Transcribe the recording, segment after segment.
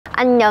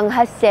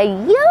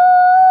안녕하세요.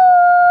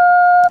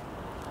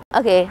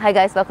 Okay, hi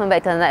guys, welcome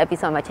back to another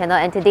episode of my channel,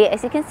 and today,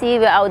 as you can see,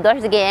 we're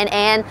outdoors again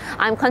and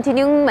I'm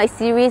continuing my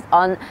series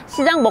on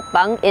Sijang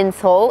Mukbang in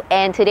Seoul,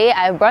 and today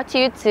I brought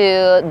you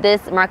to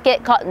this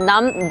market called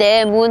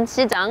Namdaemun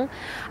Sijang.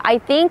 I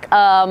think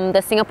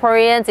the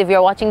Singaporeans, if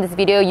you're watching this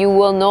video, you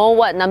will know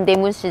what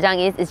Namdaemun Sijang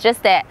is. It's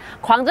just that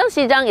Gwangjang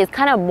Sijang is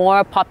kind of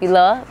more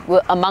popular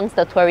amongst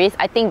the tourists,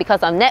 I think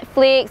because of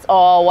Netflix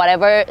or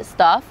whatever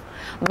stuff.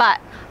 But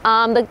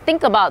the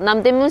thing about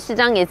Namdaemun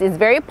Sijang is it's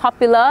very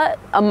popular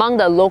among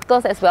the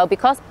locals as well,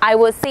 because I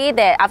would say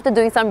that after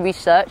doing some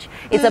research,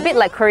 it's a bit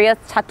like Korea's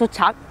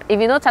Chatuchak. If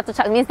you know,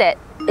 Chatuchak means that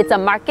it's a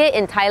market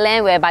in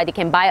Thailand whereby they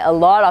can buy a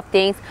lot of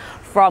things,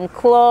 from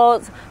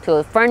clothes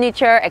to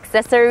furniture,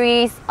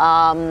 accessories,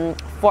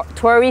 for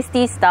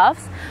touristy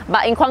stuffs.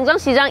 But in Gwangjang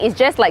Sijang, it's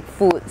just like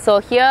food. So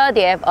here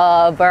they have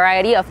a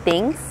variety of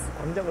things.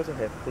 Gwangjang also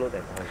have clothes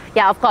and all.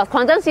 Yeah, of course.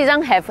 Gwangjang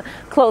Sijang have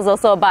clothes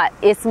also, but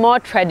it's more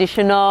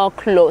traditional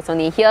clothes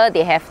only. Here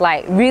they have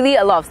like really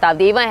a lot of stuff.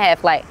 They even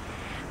have like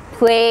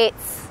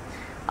plates,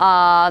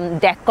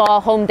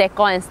 decor, home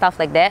decor and stuff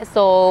like that.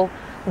 So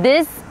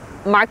this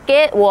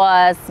market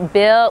was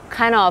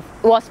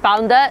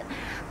founded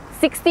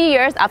 60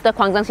 years after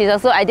Gwangjang Sijang.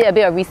 So I did a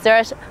bit of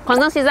research.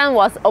 Gwangjang Sijang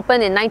was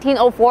opened in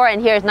 1904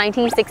 and here is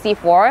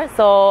 1964.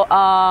 So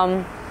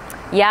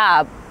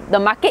yeah, the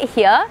market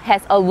here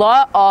has a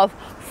lot of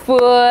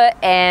food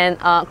and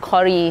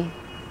kormuk.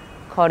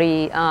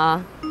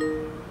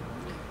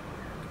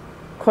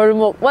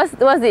 What's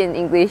it in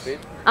English?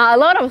 A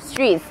lot of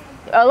streets,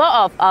 a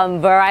lot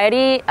of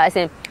variety. As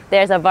in,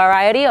 there's a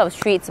variety of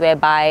streets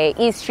whereby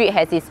each street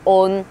has its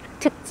own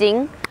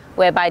특징,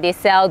 whereby they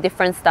sell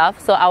different stuff.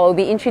 So I will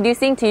be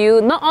introducing to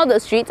you not all the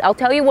streets. I'll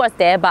tell you what's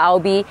there, but I'll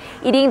be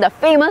eating the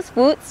famous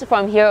foods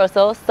from here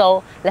also.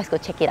 So let's go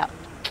check it out.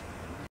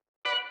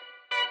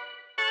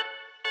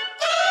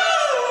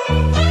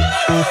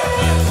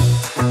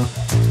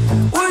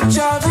 We're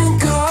driving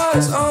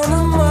cars on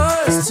a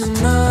Mars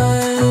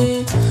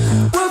tonight.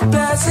 We're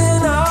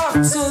blasting off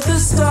to the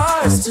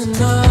stars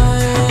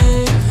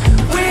tonight.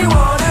 We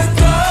wanna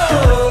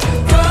go,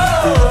 go.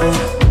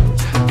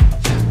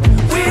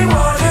 We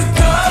wanna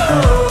go.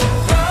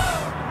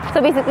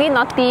 So basically,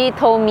 Naughty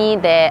told me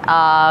that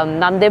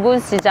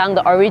Namdaemun Sijang,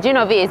 the origin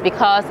of it is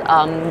because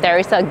there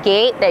is a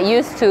gate that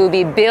used to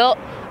be built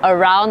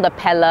around the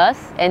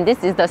palace, and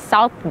this is the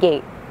south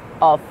gate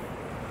of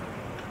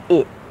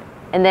it.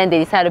 And then they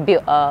decided to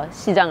build a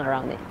Sijang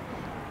around it.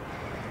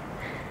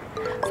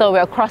 So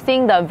we're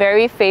crossing the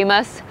very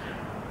famous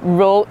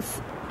roads.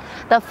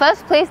 The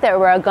first place that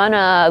we're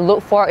gonna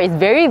look for is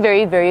very,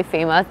 very, very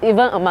famous,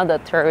 even among the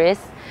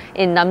tourists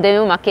in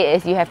Namdaemun Market,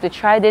 is you have to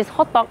try this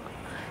hot dog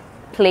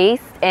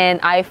place. And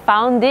I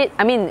found it,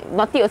 I mean,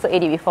 Naughty also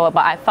ate it before,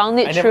 but I found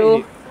it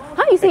through...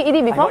 Huh? You say you eat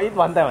it before? I ate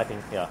one time, I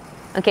think, yeah.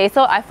 Okay,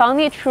 so I found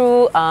it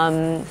through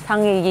Sang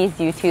Yegi's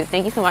YouTube.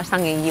 Thank you so much,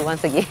 Sang Yegi,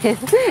 once again.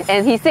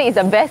 And he said it's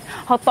the best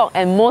hot dog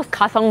and most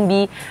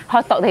kasongbi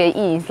hot dog that he eat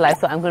in his life.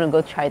 So I'm gonna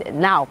go try that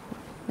now.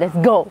 Let's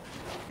go.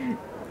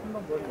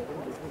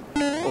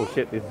 Oh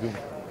shit, it's Zoom.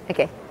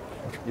 Okay.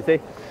 You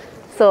say?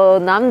 So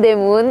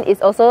Namdaemun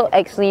is also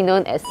actually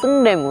known as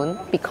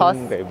Sungdaemun because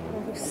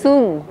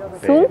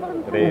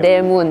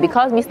Sungdaemun,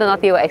 because Mr.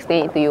 Naughty will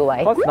explain it to you why.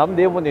 Because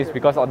Namdaemun is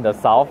because on the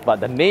south,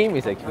 but the name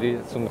is actually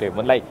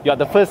Sungdaemun. Like, you are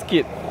the first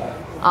kid,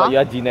 but you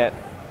are Jeanette.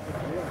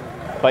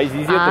 But it's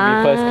easier to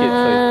be first kid,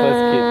 so it's first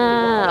kid.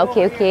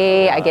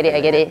 Okay, I get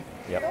it.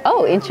 Yep.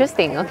 Oh,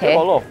 interesting, okay.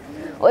 Oh,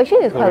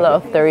 actually there's quite a lot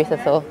of tourists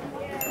also.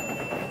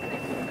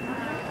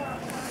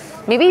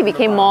 Maybe it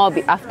became more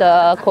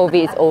after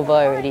COVID is over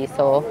already,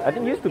 so... I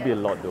think it used to be a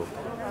lot though.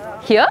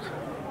 Here?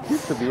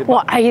 Used to be.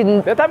 Well,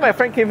 that time my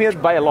friend came here to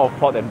buy a lot of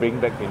pot and bring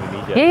back to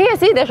Indonesia. Yeah,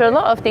 see, there's a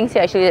lot of things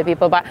here actually that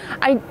people buy.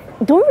 I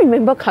don't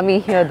remember coming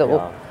here though.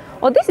 Yeah.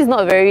 Well, this is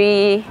not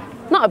a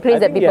place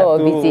that people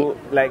will visit.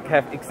 Like,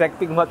 have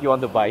exacting what you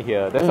want to buy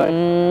here. That's why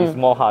it's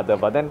more harder.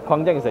 But then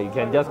Gwangjang is like you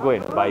can just go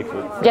and buy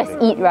food. Just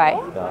eat, right?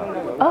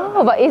 Yeah.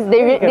 Oh, but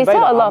they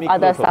sell a lot of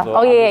other stuff. Also.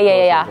 Oh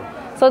yeah.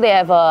 So they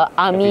have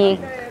army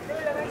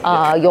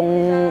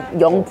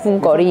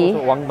Yongpungkori.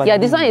 Yeah,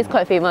 this one is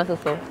quite famous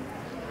also.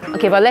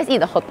 Okay, but let's eat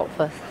the hot dog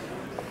first.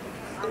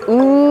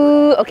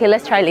 Ooh, okay,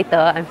 let's try later.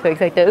 I'm so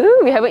excited.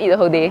 Ooh, we haven't eaten the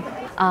whole day.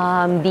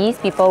 These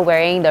people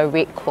wearing the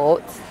red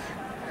coats.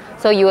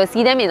 So you will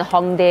see them in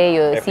Hongdae, you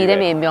will see them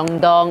in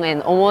Myeongdong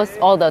and almost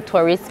all the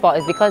tourist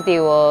spots, because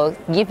they will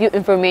give you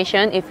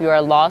information if you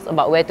are lost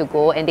about where to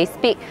go, and they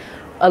speak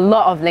a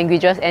lot of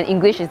languages, and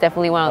English is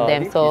definitely one of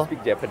them. So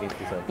speak Japanese,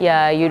 this one.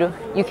 Yeah,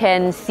 you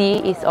can see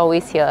it's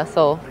always here.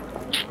 So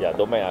yeah,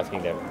 don't mind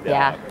asking them. They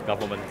are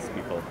government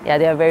people. Yeah,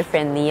 they are very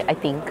friendly, I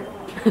think.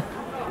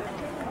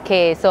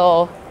 Okay,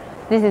 so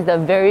this is the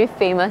very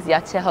famous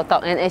yache hot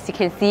dog, and as you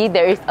can see,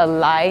 there is a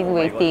line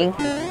waiting.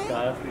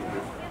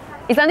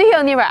 It's under here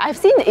only, right? I've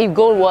seen it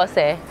go worse.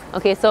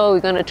 Okay, so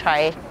we're gonna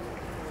try.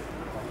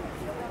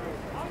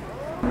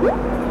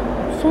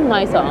 So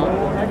nice,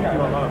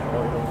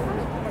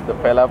 The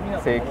fella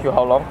say queue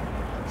how long?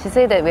 She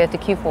said that we have to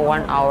queue for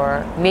 1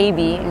 hour,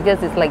 maybe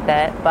because it's like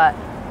that. But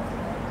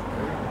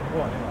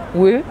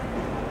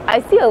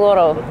I see a lot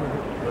of.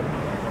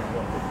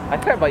 I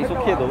tried, but it's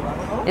okay though.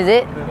 Is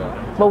it?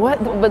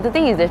 But the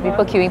thing is, there's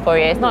people queuing for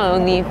it. It's not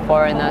only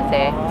foreigners.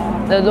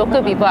 The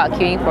local people are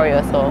queuing for it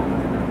also.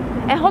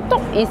 And hot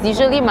dog is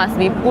usually must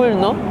be full,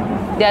 no?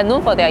 They are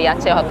known for their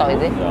yache hot dog,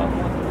 is it? Yeah.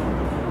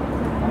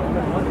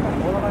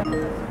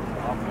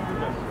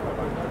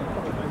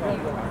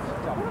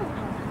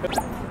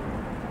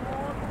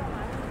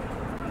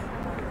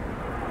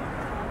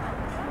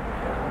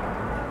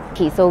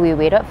 Okay, so we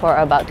waited for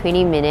about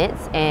 20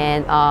 minutes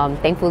and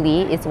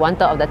thankfully it's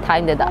 1/3 of the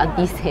time that the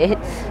auntie said.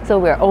 So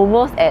we're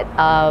almost at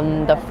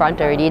the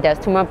front already. There's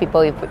 2 more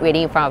people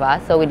waiting in front of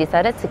us. So we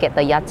decided to get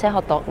the yache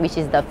hot dog, which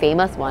is the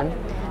famous one.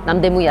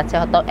 Namdemu yache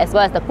hot dog, as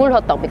well as the full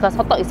hot dog, because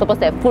hot dog is supposed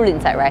to have full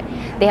inside, right?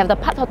 They have the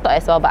part hot dog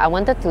as well, but I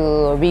wanted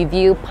to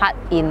review part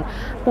in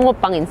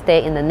Pungopang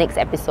instead in the next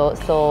episode.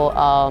 So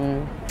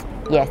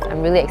yes,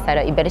 I'm really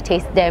excited. It better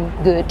taste damn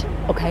good,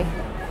 okay?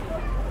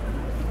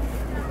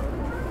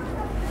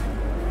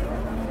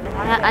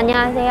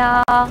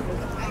 안녕하세요.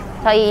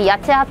 저희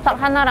야채 핫떡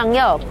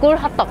하나랑요, 꿀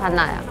핫떡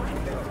하나요.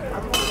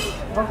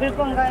 먹을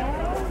건가요?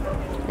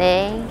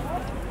 네.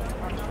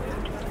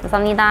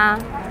 감사합니다.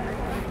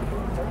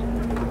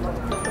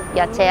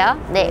 야채요?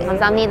 네,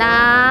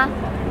 감사합니다.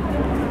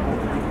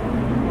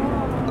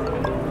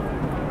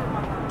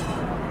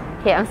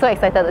 Okay, I'm so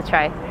excited to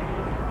try.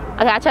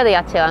 Okay, I'll try the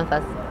yache one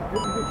first.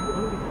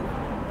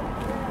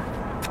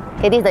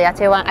 Okay, this is the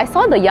yache one. I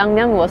saw the yum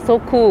was so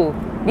cool.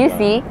 Do you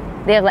see?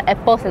 They have like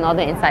apples and all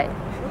that inside.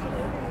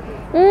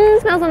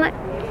 Smells so nice.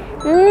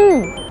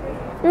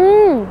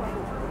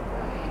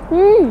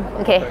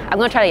 Okay, I'm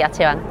gonna try the yache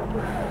one.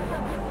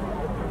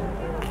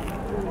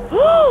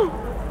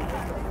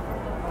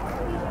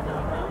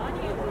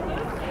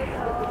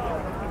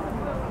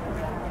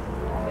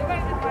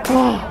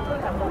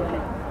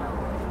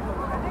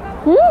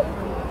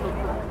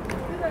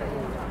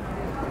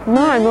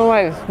 Now I know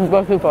why it's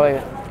super good for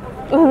it.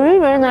 It's really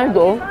very nice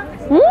though.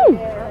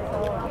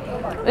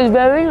 It's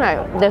very like,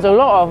 there's a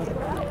lot of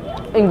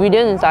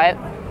ingredients inside.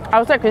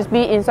 Outside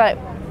crispy, inside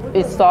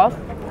is soft.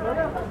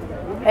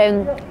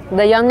 And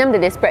the yum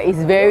that they spread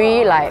is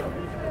very like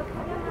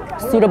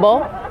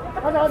suitable,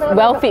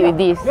 well fit with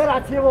this.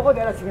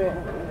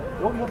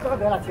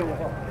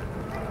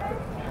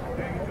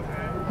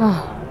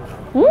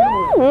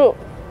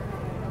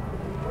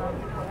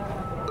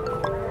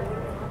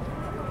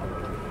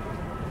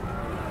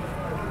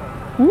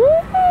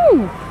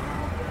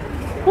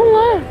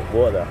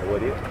 What the?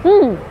 What is?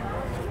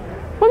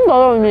 $1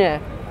 only.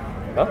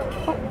 Huh?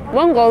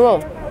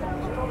 $1.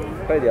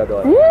 Try the other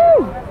one.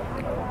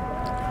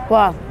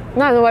 Wow,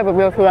 now I know why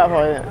people queue up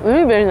for it.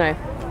 Really very nice.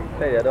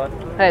 Try the other one.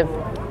 Hey,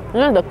 you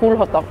know the cool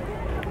hot dog.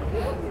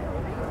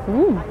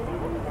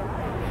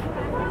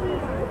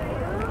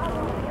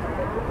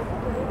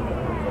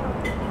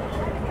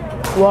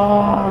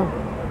 Wow.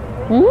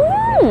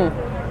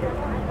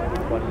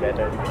 One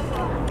better.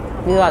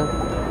 This one.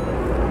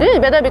 This is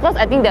better because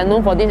I think they're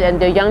known for this, and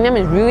the yum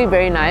is really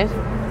very nice.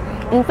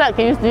 Inside,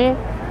 can you see?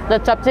 The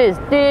chapchae is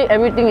thick,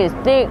 everything is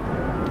thick,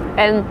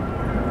 and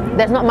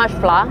there's not much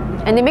flour,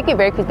 and they make it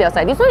very crispy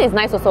outside. This one is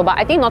nice also, but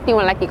I think Naughty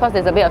won't like it because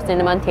there's a bit of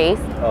cinnamon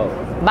taste. Oh.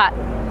 But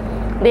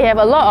they have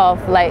a lot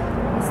of like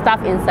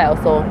stuff inside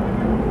also.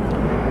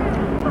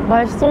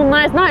 But it's so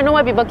nice. Now I know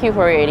why people queue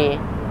for it already.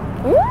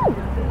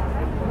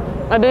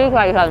 I really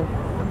like this one.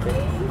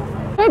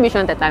 Where did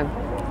we that time?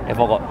 I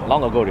forgot.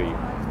 Long ago already.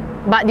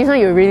 But this one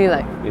you really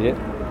like. Is it?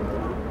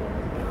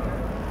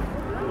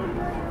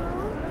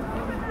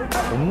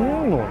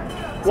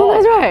 So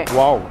nice, right?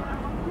 Wow.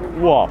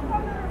 Wow.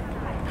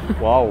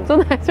 Wow. So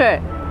nice,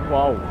 right?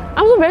 Wow.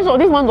 I'm so very shocked.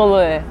 This is $1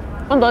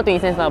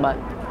 $1.20 now, but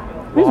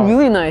this is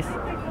really nice.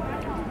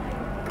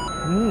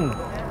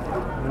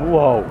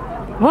 Wow.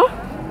 Huh?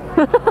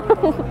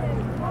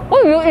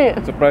 What do you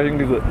eat?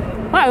 Surprisingly good.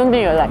 I don't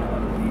think you like.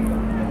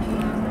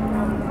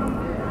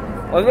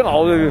 I think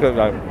all of this is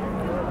like.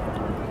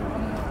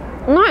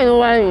 Now I know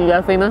why you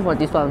are famous for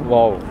this one.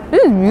 Wow.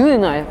 This is really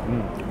nice.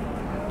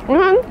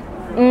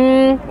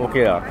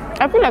 Okay lah.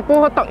 I feel like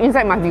full hot dog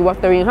inside must be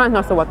watery. This one is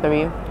not so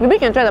watery. Maybe you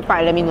can try the part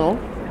and let me know.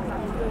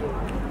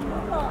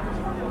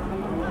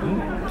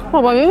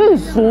 Oh, but this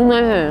is so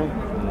nice.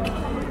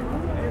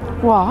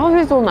 Wow, how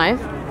is it so nice?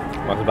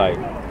 Must buy.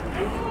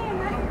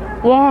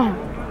 Wow.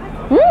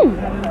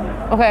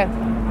 Okay.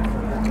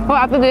 So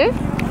after this,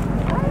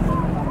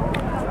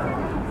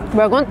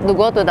 we're going to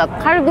go to the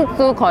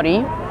kalguksu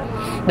curry,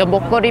 the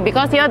bokori,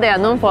 because here they are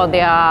known for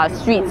their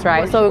sweets,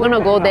 right? So we're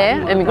gonna go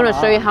there and we're gonna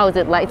show you how is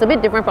it like. It's a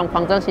bit different from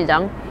Kwangzhang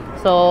Xizang,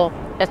 so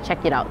let's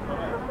check it out.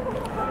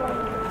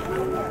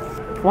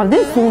 Wow,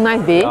 this is so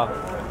nice, babe. Yeah.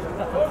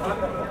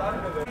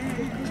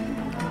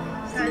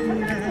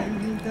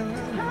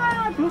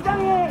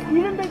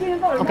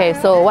 Okay,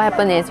 so what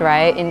happened is,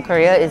 right, in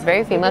Korea it's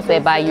very famous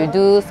whereby you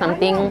do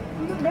something,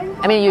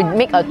 I mean you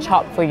make a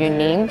chop for your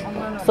name.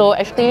 So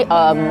actually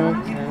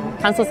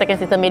Hansol's second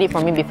sister made it for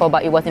me before,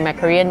 but it was in my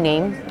Korean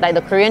name, like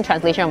the Korean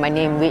translation of my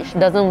name, which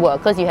doesn't work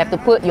because you have to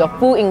put your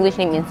full English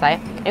name inside.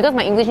 And because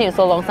my English name is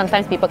so long,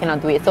 sometimes people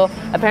cannot do it. So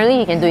apparently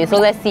he can do it. So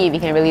let's see if he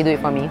can really do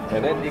it for me.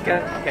 And then you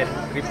can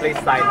replace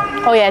sign.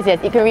 Oh yes, yes.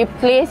 You can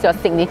replace your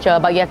signature,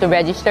 but you have to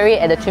register it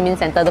at the Chumin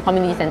Center, the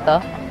community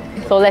center.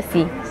 So let's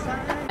see.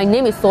 My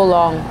name is so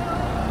long.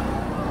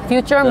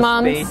 Future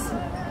moms,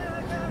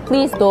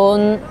 please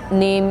don't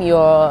name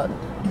your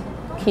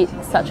kid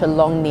such a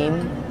long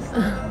name.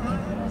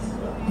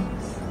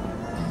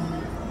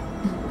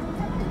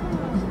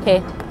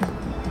 Okay,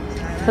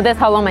 so that's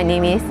how long my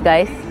name is,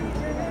 guys.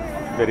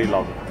 Very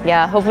long.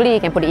 Yeah, hopefully you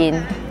can put it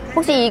in.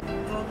 혹시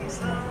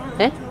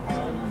예?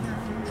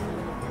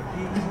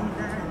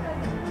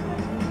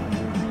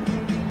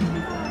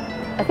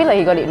 I feel like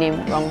he got it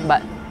named wrong,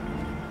 but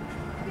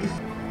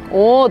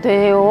오,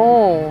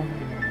 돼요.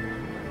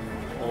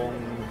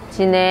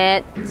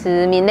 Jeanette,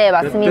 지민, 네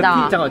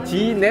맞습니다. 잠깐,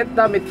 Jeanette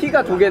다음에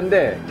T가 두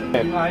개인데.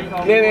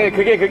 네네,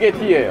 그게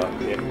T예요.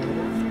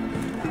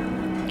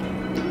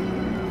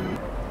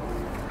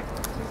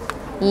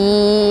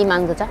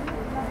 2만 그죠?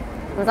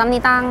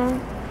 감사합니다.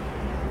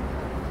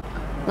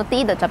 너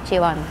띠드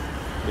잡지원.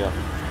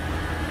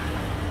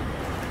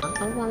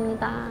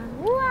 감사합니다.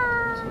 우와.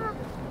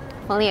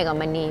 Only I got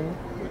my name.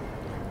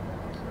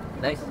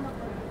 Nice.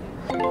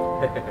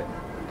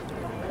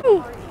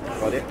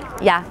 Got it?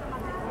 Yeah.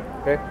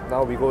 Okay,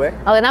 now we go where?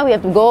 Okay, now we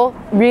have to go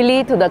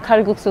really to the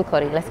kalguksu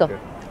curry. Let's go. Okay.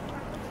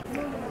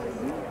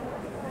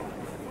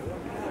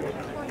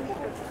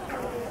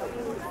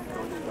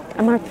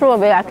 I'm not sure,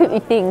 but I keep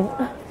eating.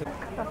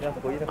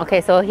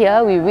 Okay, so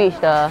here we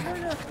reached the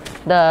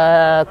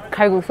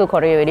kalguksu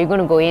curry already. We're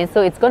gonna go in,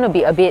 so it's gonna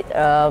be a bit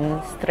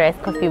stressed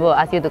because people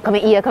ask you to come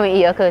and eat.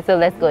 Okay, so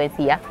let's go and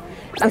see. Yeah,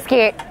 I'm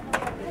scared.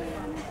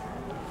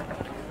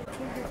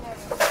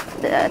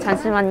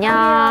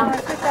 잠시만요.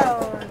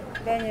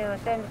 메뉴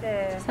쌤.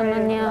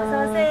 잠시만요.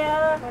 어서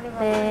오세요.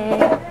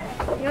 네.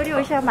 요리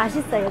오셔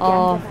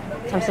맛있어요.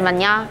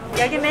 잠시만요.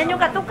 여기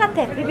메뉴가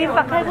똑같아.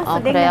 비빔밥, 칼국수,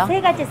 냉면 그래요?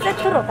 세 가지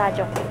세트로 다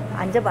줘.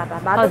 앉아봐봐.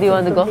 How do you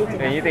want to go?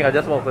 Anything, I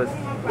just want first.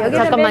 여기는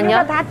잠깐만요.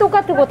 메뉴가 다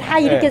똑같고 다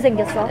이렇게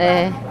생겼어.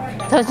 네.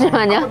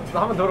 잠시만요.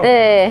 한번 더.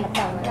 네.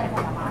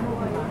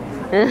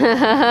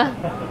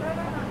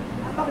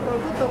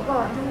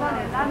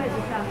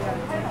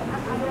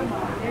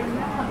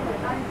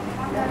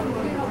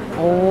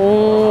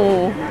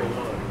 오.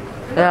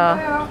 야.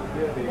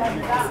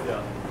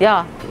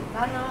 야.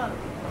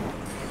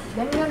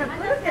 냉면을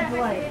그렇게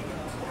좋아해.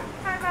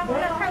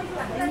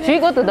 Should we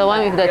go to the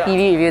one with the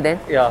TV review then?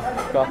 Yeah,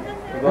 go.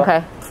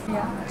 Okay.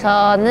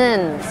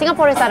 저는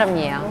싱가포르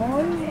사람이에요.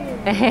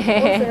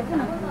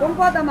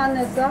 공부하다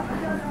만났어?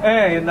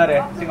 네,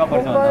 옛날에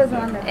싱가포르에서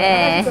만났어요.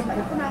 예.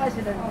 예쁜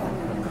아가씨를.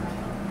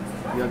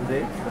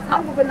 연대?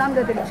 한국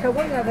남자들이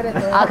최고야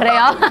그래도. 아,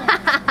 그래요?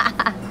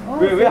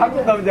 왜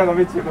한국 남자가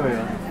왜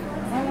최고예요?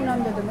 한국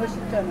남자도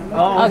멋있잖아.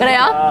 아,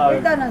 그래요?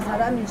 일단은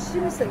사람이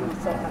심성이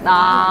있어.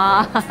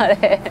 아,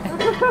 네.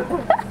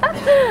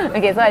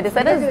 Okay, so I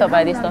decided to stop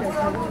by this store.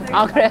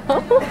 아, 그래요?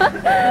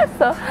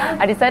 So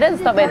I decided to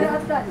stop by this.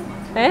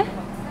 예?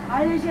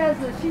 알리시아에서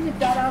시집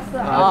잘 왔어.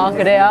 아,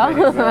 그래요?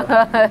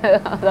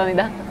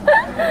 감사합니다.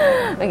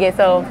 Okay,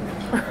 so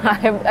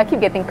I keep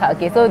getting cut.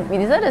 Okay, so we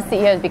decided to sit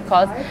here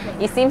because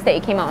it seems that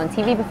it came out on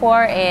TV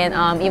before,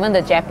 and even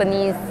the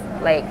Japanese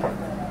like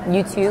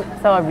YouTube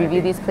saw a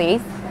review this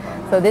place.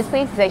 So this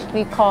place is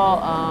actually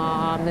called,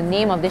 the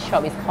name of this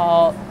shop is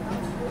called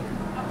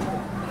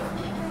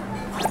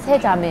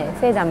세자매.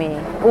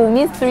 Oh,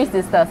 means three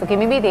sisters. Okay,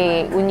 maybe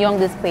they unyong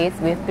this place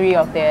with three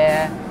of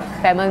their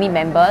family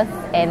members,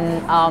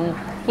 and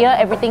here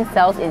everything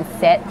sells in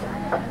set.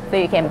 So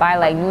you can buy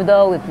like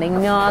noodle with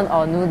naengmyeon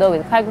or noodle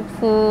with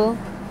kalguksu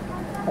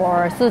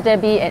or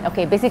sujebi, and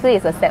okay, basically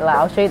it's a set lah.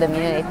 I'll show you the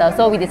menu later.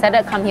 So we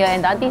decided to come here,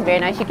 and the auntie is very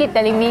nice. She keep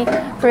telling me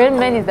Korean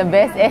man is the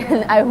best,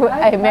 and I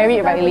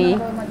married rightly.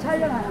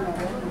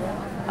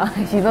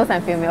 She knows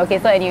I'm filming. Okay,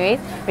 so anyways,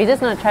 we're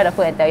just gonna try the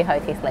food and tell you how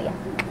it tastes like. Yeah.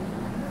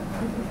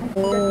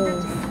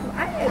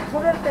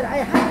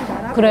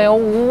 그래요?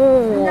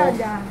 오.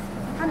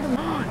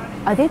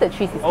 Are they the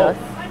three sisters?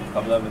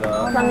 감사합니다.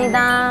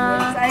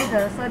 감사합니다.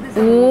 사이드 서비스.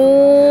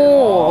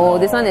 오,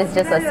 this one is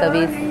just a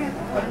service.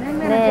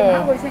 네.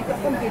 하고 있으니까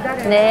조금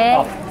기다려. 네.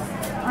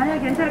 아니야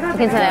괜찮아.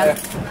 괜찮아요.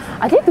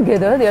 Are they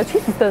together? They are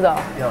three sisters.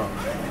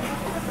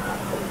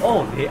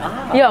 Oh, they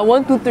are. Yeah,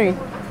 1, 2, 3.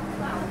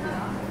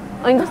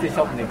 아닌가? What's the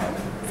shop name?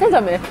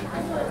 세자매.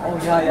 Oh,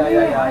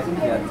 yeah. I think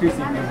they are three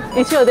siblings.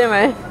 It's two of them,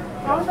 right?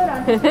 어서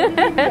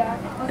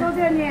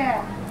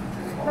오세요.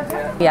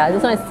 Yeah,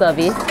 this one is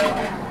service.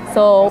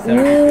 So,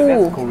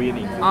 That's Korean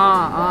English.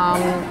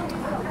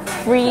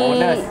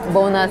 free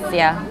bonus,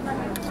 yeah.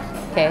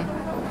 Okay.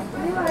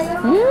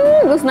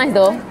 Looks nice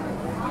though.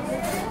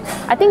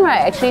 I think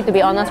right, actually to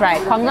be honest,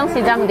 right,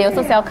 광장시장 they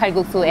also sell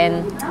kalguksu,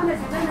 and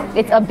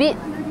it's a bit,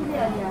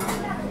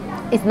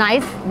 it's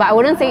nice, but I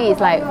wouldn't say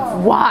it's like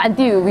wow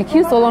until we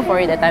queued so long for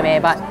it that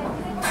time, but.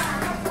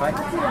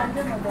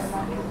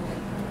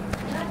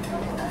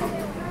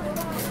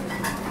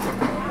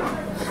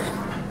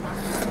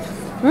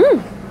 So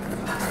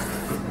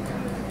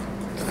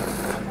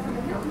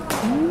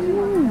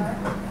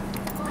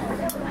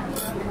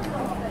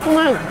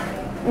nice.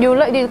 You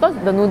like this because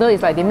the noodle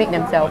is like they make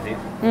themselves.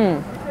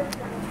 Isn't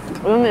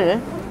it?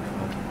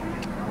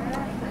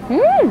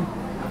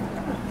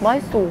 Why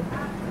so?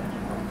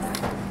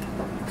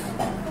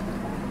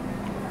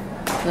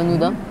 The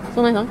noodle.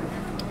 So nice,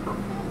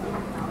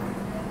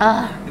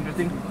 huh?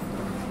 Interesting.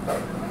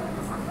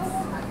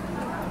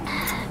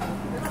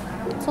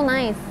 So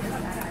nice.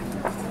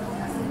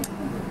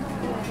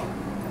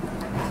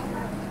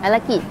 I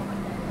like it.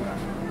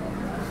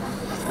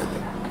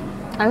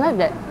 I like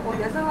that.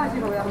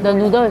 The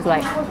noodle is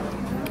like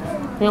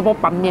Singapore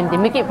Ban Mian. They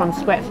make it from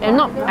scratch, and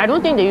not. I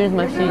don't think they use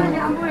machine.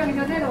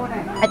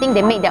 I think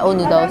they make their own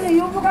noodles.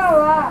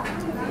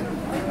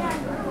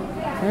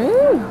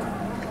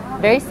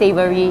 Very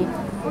savory.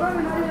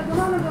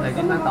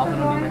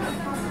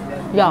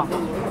 Yeah.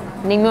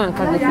 냉면 and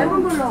kalguksu.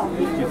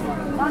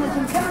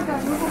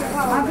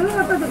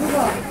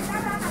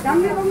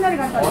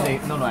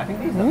 No, I think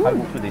this is the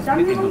kalguksu they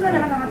split into two.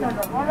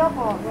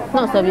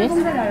 Not service? I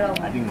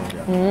think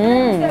no.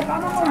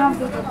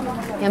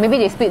 Yeah, maybe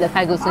they split the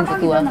kalguksu into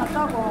two.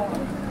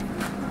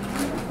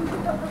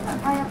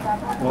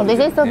 Oh, they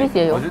say service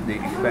here. Was it they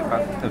expect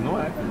us to know?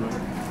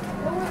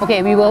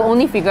 Okay, we will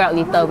only figure out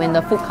later when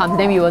the food comes,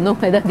 then we will know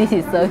whether this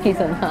is service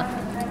or not.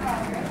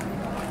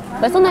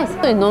 But so nice. So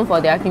it's known for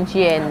their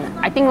kimchi, and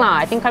I think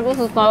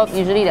kalguksu stall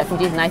usually their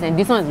kimchi is nice, and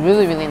this one is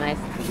really really nice.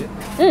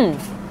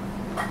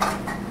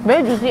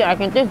 Very juicy. I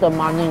can taste the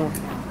money.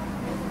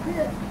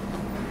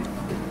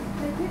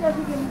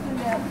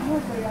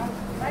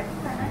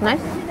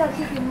 Nice.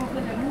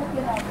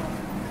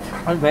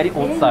 It's very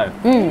old style.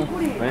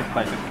 Very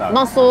spicy style.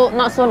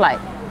 Not so like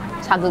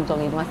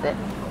자극적인, what's that?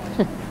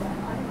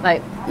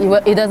 Like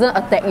it doesn't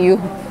attack you.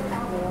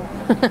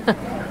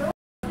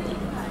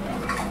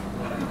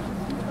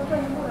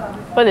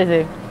 What is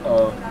it?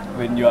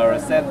 When you are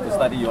sent to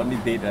study, you only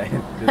date, right?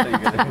 That's how you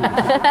get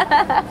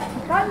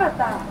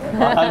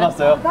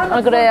닮았어요?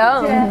 아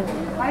그래요?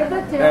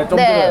 네, 좀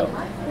네. 들어요.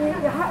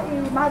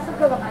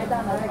 마스크가 많이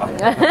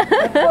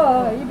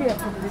예뻐, 입이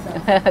예뻐.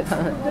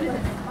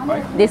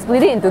 They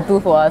split it into two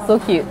for us. So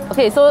cute.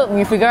 Okay, so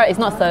we figure out it's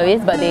not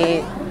service, but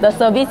the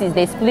service is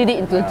they split it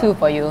into two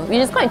for you, which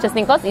is quite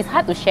interesting because it's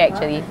hard to share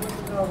actually.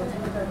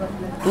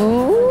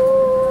 Ooh.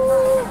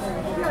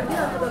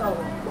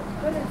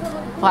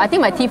 Oh, I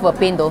think my teeth were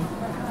pain though.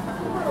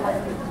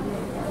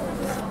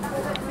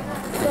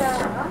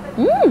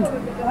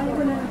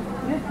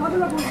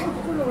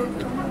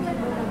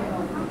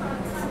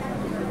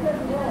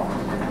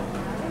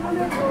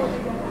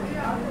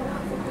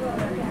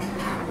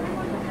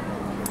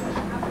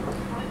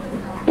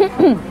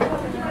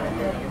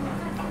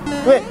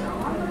 Wait.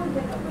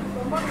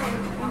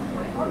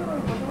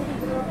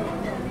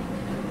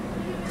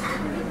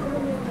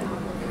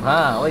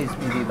 What is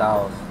split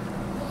out?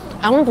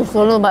 I want to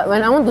solo, but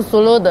when I want to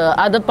solo, the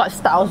other part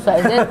stuck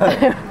outside. Then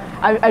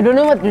I don't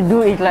know what to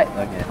do. It's like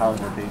Okay, how's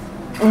the taste?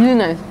 really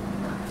nice.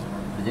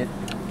 Is it?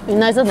 It's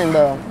nicer than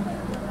the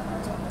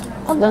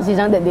Hotdog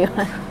Sijang that they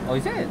had. Oh,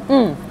 is it?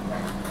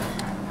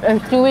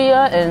 It's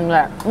chewier and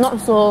like not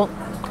so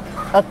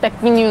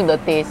attacking you the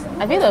taste.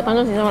 I feel the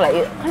Hotdog Sijang like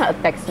it kind of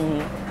attacks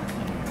me.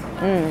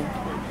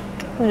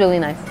 It's really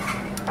nice.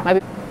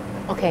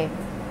 Okay.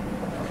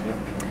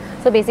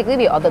 So basically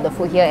we ordered the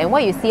food here, and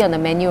what you see on the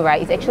menu,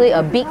 right, is actually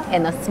a big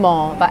and a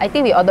small, but I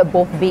think we ordered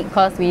both big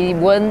because we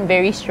weren't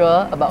very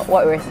sure about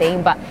what we were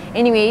saying. But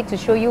anyway, to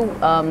show you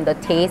the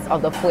taste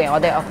of the food and all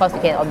that, of course we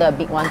can order a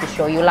big one to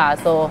show you lah.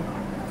 So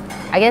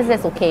I guess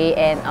that's okay.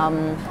 And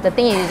the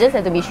thing is, you just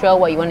have to be sure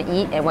what you want to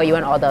eat and what you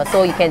want to order.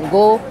 So you can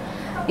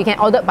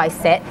order by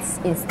sets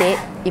instead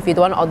if you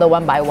don't want to order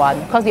one by one,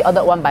 because we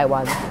ordered one by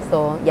one.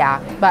 So yeah,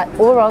 but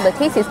overall the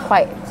taste is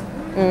quite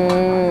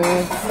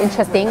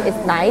interesting. It's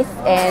nice,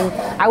 and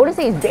I wouldn't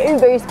say it's very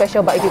very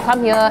special, but if you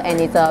come here, and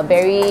it's a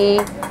very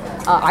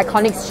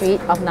iconic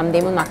street of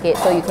Namdaemun Market,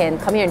 so you can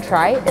come here and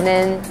try. And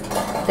then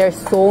there's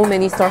so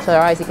many stores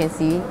around, as you can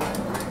see,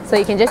 so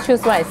you can just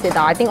choose one and sit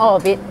down. I think all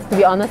of it, to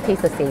be honest,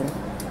 tastes the same.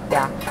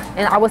 Yeah,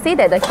 and I would say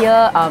that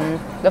here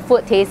the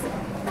food tastes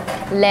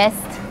less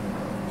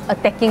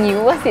attacking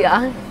you. What's it?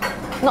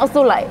 Not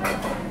so like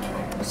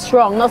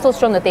strong, not so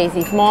strong the taste.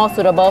 It's more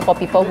suitable for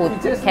people who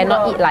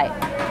cannot eat like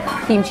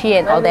kimchi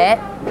and all that.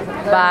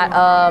 But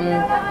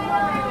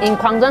in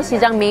Kwangdong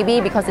Sijang, maybe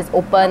because it's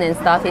open and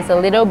stuff, it's a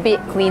little bit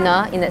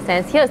cleaner in that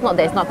sense. Here it's not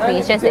that it's not clean,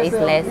 it's just that it's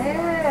less.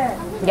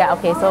 Yeah,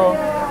 okay, so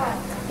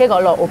here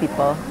got a lot of old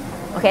people.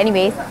 Okay,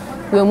 anyways,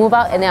 we'll move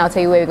out and then I'll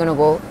tell you where we're gonna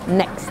go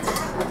next.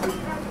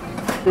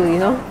 You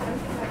know?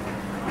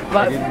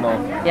 But, I didn't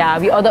know. yeah,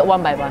 we ordered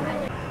one by one.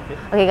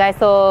 Okay guys,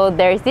 so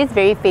there is this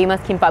very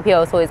famous kimbap here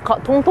also. It's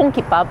called Tong Tong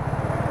Kimbap.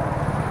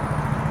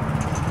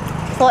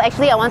 So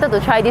actually I wanted to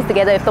try this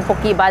together with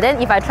tteokbokki, but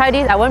then if I try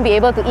this, I won't be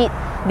able to eat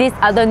this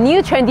other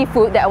new trendy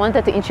food that I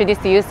wanted to introduce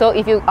to you. So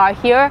if you are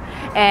here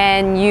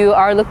and you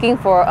are looking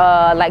for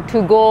like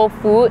to-go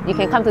food, you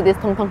can come to this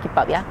Tong Tong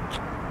Kimbap, yeah?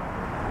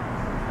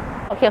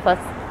 Okay,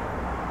 first.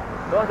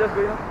 No, just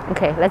go in.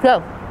 Okay, let's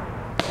go.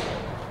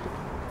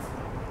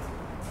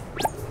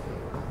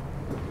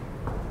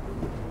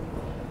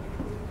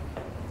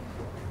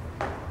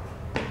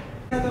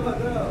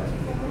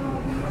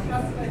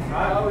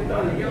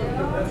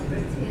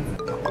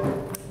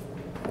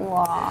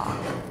 Wow.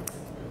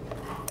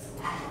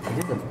 Is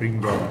this a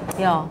brinjal?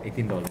 Yeah.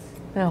 $18.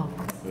 Yeah.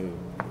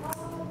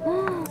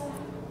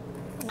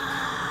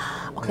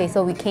 Okay,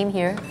 so we came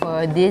here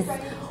for this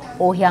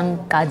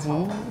Ohyang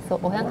Kaji. So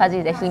Ohyang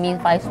Kaji actually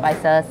means 5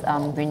 spices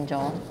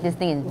brinjal. This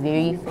thing is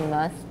very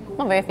famous.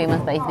 Not very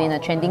famous, but it's been a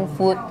trending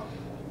food.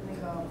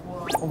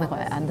 Oh my god,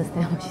 I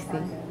understand what she's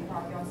saying.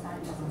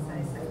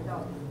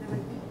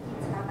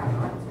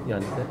 You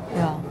understand?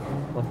 Yeah.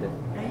 What's that?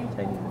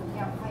 Chinese.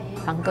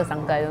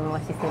 Sangka, I don't know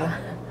what she said.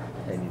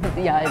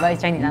 Chinese. Yeah, but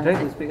it's Chinese. Try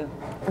to speak.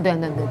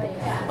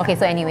 Okay,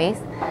 so anyways,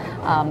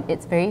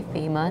 it's very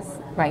famous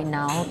right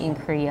now in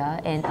Korea,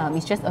 and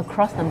it's just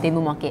across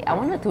Namdaemun Market. I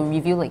wanted to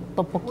review like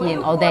tteokbokki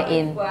and all that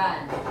in.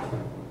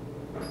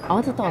 I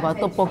want to talk about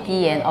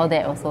tteokbokki and all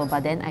that also,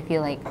 but then I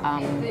feel like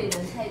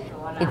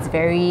it's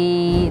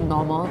very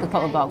normal to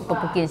talk about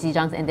tteokbokki and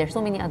sijangs, and there's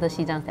so many other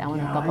sijangs that I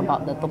want to talk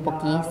about the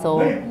tteokbokki.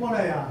 So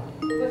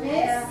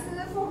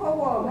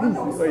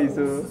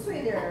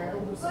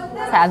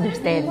I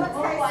understand.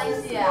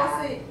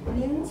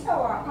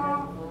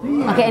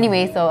 Okay,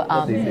 anyway, so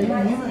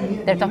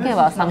they're talking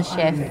about some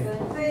chef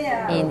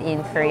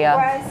in Korea,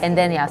 and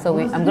then yeah, so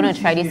I'm gonna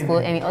try this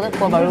food, and we ordered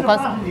 4 baru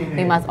because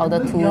we must order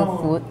 2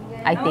 food.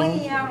 I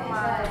think.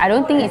 I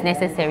don't think it's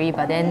necessary,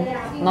 but then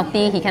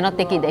Naughty, he cannot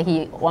take it that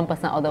one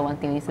person order one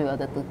thing, so we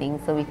order 2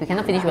 things. So if we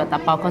cannot finish, we'll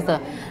tapao because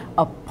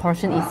a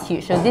portion is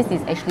huge. So this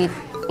is actually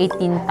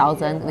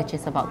 18,000, which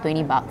is about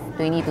 20 bucks,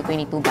 20 to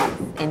 22 bucks,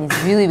 and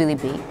it's really, really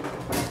big.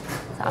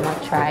 So I'm gonna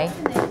try.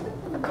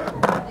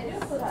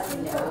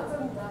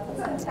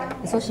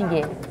 It's so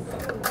신기해.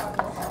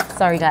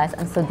 Sorry guys,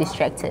 I'm so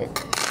distracted.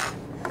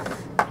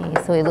 Okay,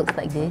 so it looks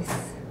like this.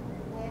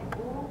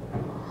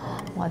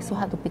 Wow, it's so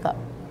hard to pick up.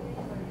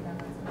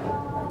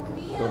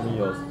 Show me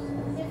yours.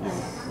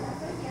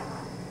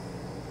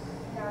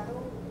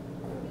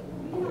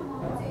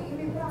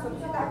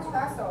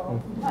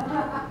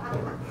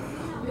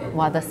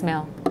 Wow, the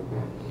smell.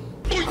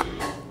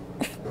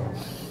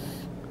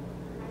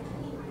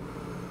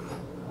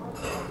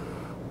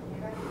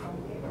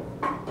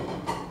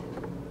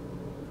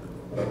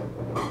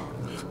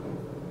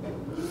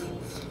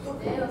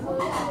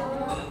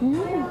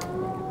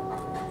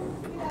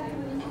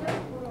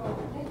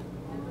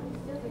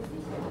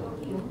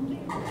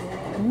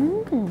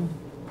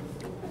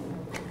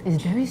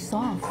 It's very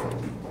soft.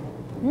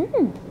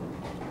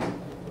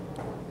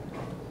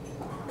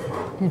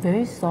 It's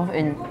very soft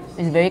and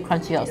it's very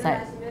crunchy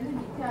outside.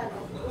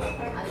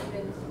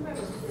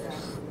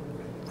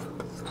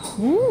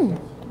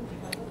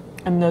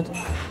 And the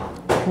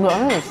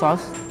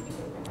sauce,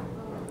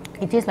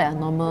 it tastes like a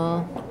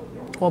normal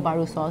 4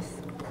 baru sauce,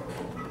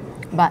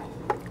 but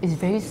it's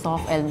very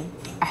soft, and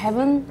I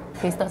haven't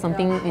tasted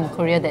something in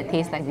Korea that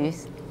tastes like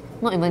this.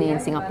 Not even in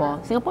Singapore.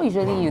 Singapore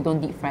usually you don't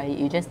deep fry it,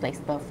 you just like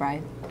stir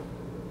fry.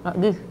 Like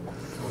this.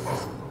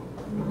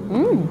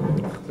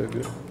 So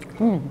good.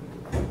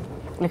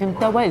 You can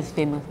tell why it's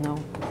famous now.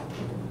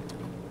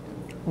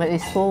 But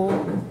it's so...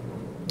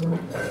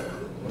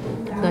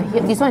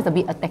 This one is a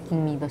bit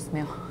attacking me, the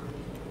smell.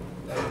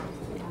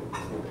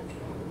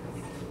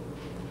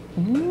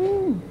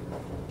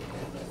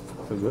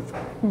 So good.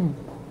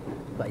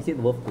 But is it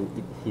worth to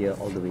eat here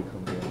all the way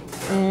from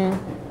here?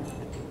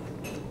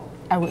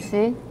 I would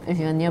say if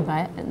you're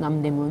nearby at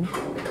Namdaemun,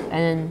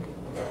 and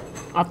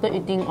after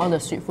eating all the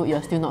street food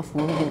you're still not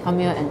full, you can come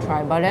here and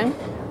try. But then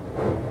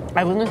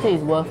I wouldn't say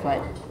it's worth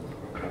like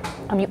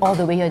all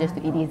the way here just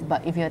to eat this.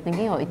 But if you're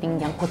thinking of eating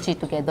Yangkochi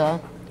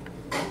together,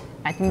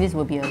 I think this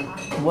will be a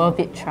worth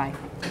it try.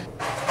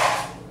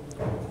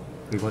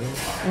 Recording?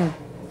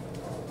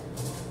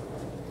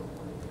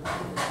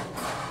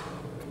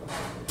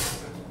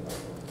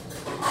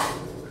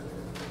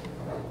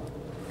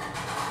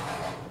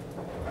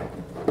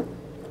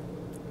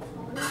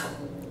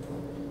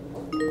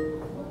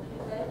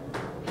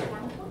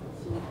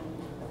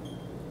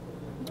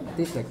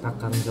 Tastes like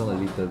takanjong a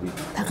little bit.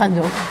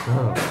 Takanjong?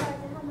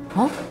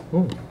 Huh?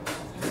 Oh.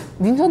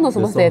 Brinjal not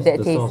supposed to have that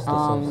The taste.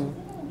 sauce.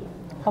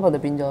 How about the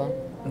brinjal?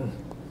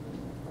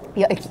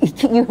 Yeah, it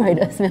kicked you right,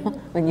 the smell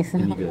when you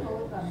smell. Illegal.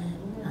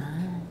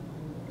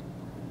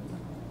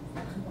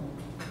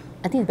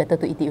 I think it's better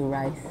to eat it with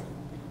rice.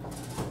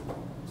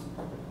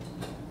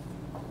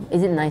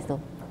 Is it nice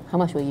though? How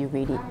much will you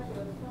rate it?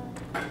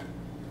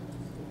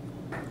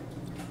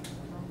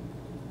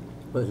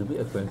 But it's a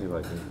bit expensive,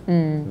 I think.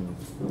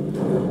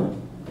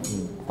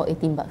 For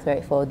 18 bucks,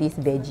 right? For this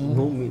veggie.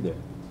 No meat there.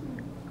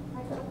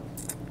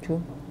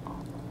 True.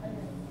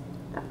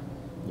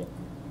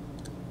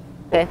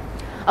 Yeah.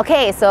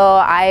 Okay, so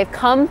I've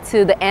come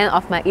to the end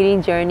of my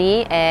eating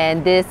journey,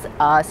 and this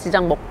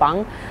sijang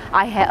mukbang.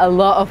 I had a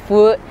lot of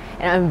food,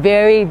 and I'm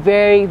very,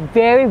 very,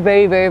 very,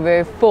 very, very,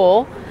 very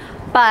full.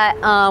 But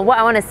what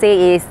I want to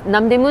say is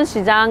Namdaemun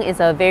Sijang is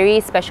a very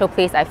special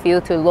place, I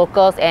feel, to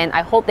locals, and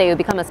I hope that it will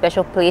become a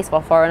special place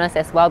for foreigners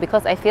as well,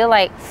 because I feel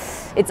like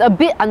it's a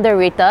bit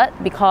underrated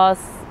because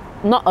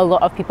not a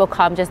lot of people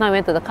come. Just now I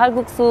went to the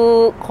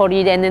kalguksu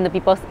corridor, and then the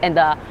people and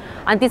the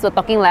aunties were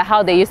talking like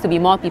how there used to be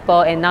more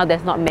people and now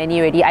there's not many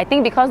already. I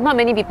think because not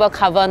many people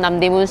cover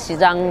Namdaemun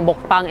Sijang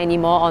mukbang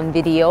anymore on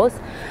videos.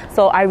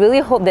 So I really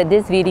hope that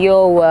this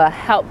video will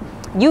help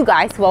you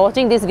guys who are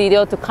watching this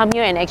video to come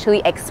here and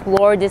actually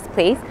explore this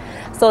place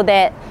so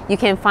that you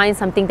can find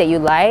something that you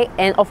like.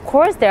 And of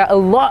course, there are a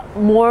lot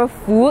more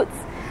foods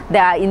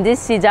that are in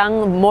this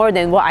Sijang more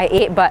than what I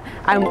ate, but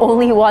I'm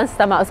only one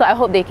stomach, so I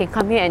hope they can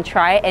come here and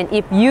try. And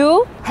if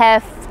you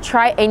have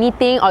tried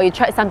anything or you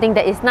tried something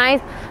that is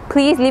nice,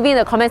 please leave it in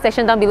the comment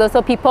section down below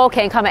so people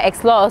can come and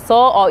explore also.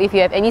 Or if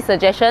you have any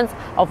suggestions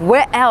of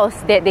where else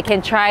that they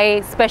can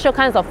try special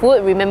kinds of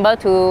food, remember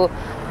to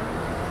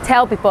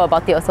tell people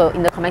about it also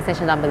in the comment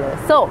section down below.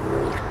 So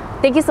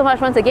thank you so much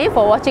once again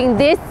for watching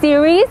this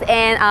series,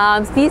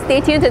 and please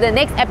stay tuned to the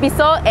next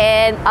episode,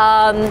 and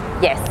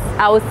yes,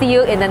 I will see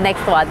you in the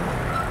next one.